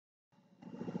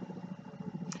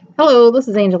Hello, this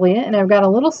is Angelia, and I've got a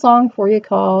little song for you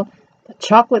called The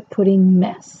Chocolate Pudding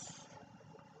Mess.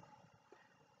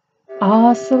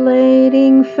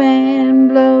 Oscillating fan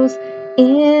blows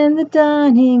in the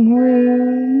dining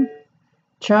room,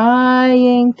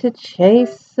 trying to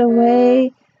chase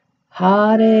away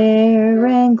hot air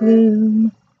and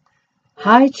gloom.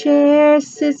 High chair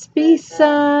sits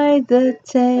beside the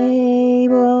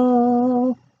table.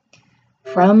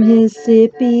 From his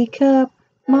sippy cup,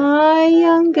 my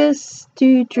youngest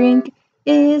to drink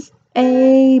is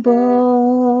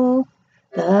able.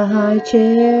 The high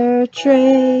chair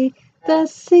tray, the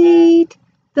seat,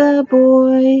 the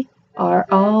boy are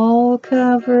all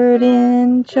covered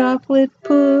in chocolate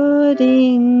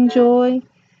pudding joy.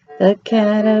 The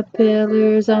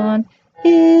caterpillars on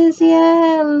his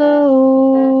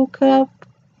yellow cup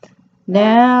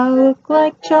now look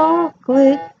like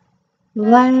chocolate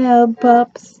lab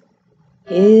pups.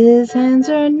 His hands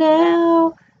are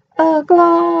now a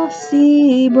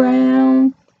glossy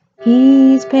brown.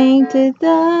 He's painted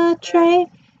the tray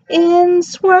in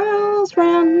swirls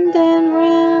round and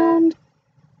round.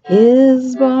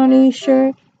 His bonny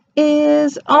shirt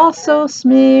is also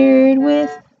smeared with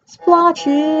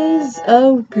splotches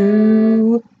of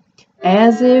goo,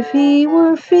 as if he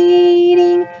were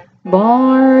feeding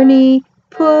Barney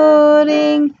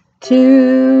pudding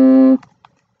too.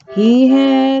 He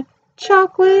had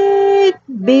chocolate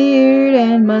beard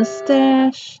and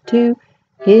mustache too.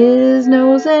 His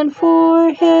nose and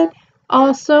forehead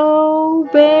also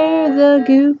bear the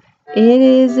goo. It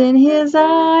is in his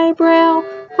eyebrow.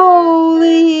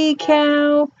 Holy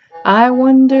cow! I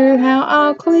wonder how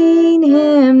I'll clean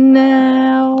him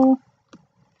now.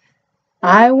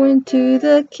 I went to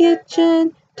the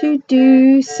kitchen to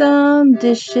do some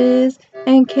dishes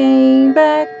and came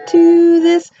back to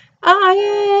this.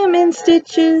 I am in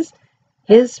stitches.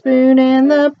 His spoon and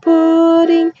the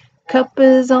pudding cup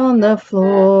is on the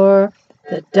floor.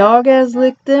 The dog has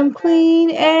licked them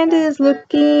clean and is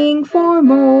looking for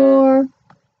more.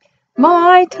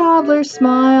 My toddler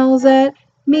smiles at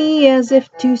me as if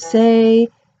to say,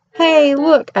 "Hey,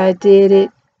 look, I did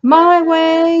it my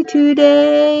way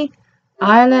today."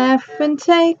 I laugh and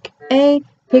take a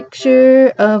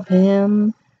picture of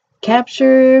him,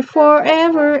 captured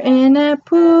forever in a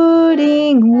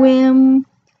pudding whim.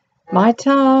 My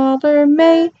toddler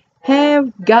may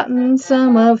have gotten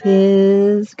some of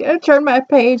his. Gotta turn my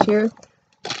page here.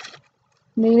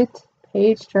 Need a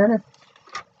page turner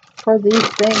for these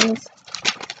things.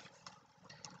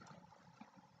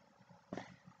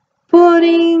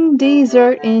 Putting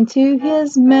dessert into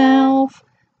his mouth,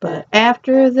 but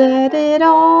after that it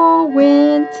all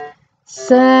went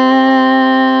south.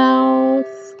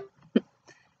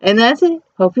 And that's it.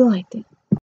 Hope you liked it.